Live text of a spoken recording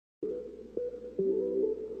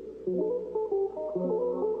Hey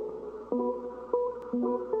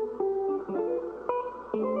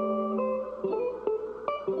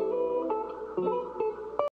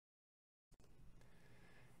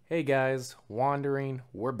guys, Wandering,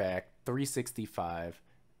 we're back, 365.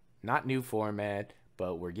 Not new format,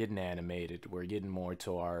 but we're getting animated. We're getting more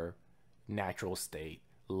to our natural state.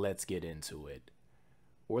 Let's get into it.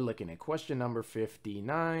 We're looking at question number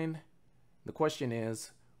 59. The question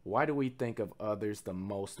is, why do we think of others the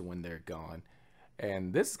most when they're gone?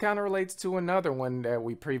 And this kind of relates to another one that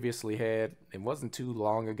we previously had. It wasn't too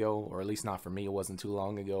long ago, or at least not for me, it wasn't too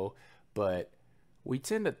long ago, but we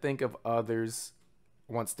tend to think of others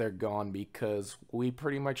once they're gone because we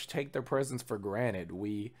pretty much take their presence for granted.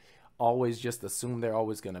 We always just assume they're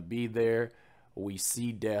always going to be there. We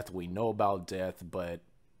see death, we know about death, but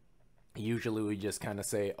usually we just kind of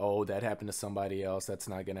say, oh, that happened to somebody else. That's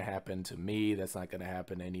not going to happen to me. That's not going to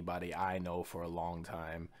happen to anybody I know for a long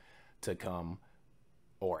time to come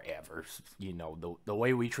or ever. You know, the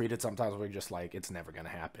way we treat it, sometimes we're just like, it's never going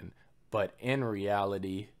to happen. But in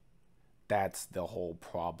reality, that's the whole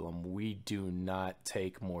problem. We do not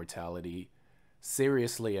take mortality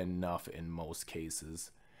seriously enough in most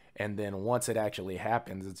cases. And then once it actually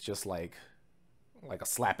happens, it's just like a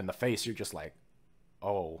slap in the face. You're just like,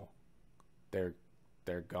 oh,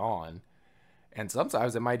 they're gone. And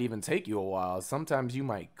sometimes it might even take you a while. Sometimes you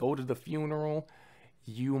might go to the funeral,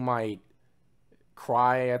 you might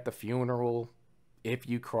cry at the funeral if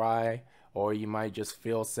you cry, or you might just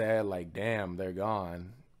feel sad like, damn, they're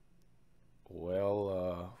gone.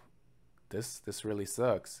 Well, this really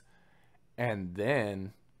sucks. And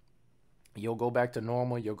then you'll go back to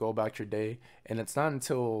normal, you'll go about your day, and it's not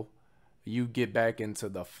until you get back into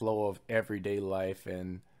the flow of everyday life.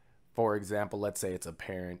 And for example, let's say it's a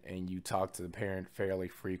parent and you talk to the parent fairly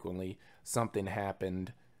frequently. Something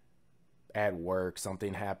happened at work,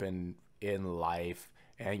 something happened in life,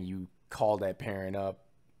 and you call that parent up.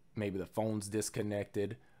 Maybe the phone's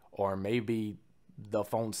disconnected, or maybe the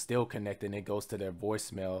phone's still connected and it goes to their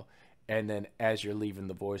voicemail. And then as you're leaving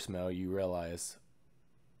the voicemail, you realize,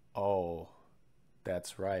 oh,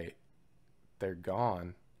 that's right, they're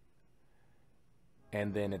gone.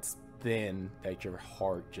 And then it's then that your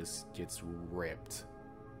heart just gets ripped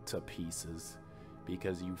to pieces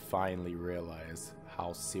because you finally realize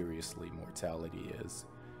how seriously mortality is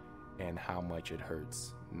and how much it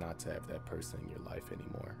hurts not to have that person in your life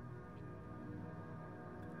anymore.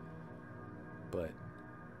 But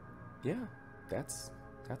yeah, that's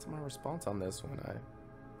my response on this one.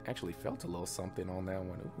 I actually felt a little something on that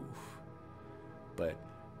one. Oof. But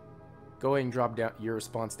go ahead and drop down your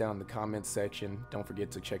response down in the comments section. Don't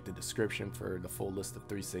forget to check the description for the full list of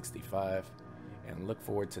 365. And look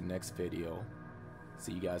forward to next video.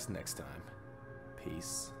 See you guys next time.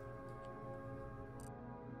 Peace.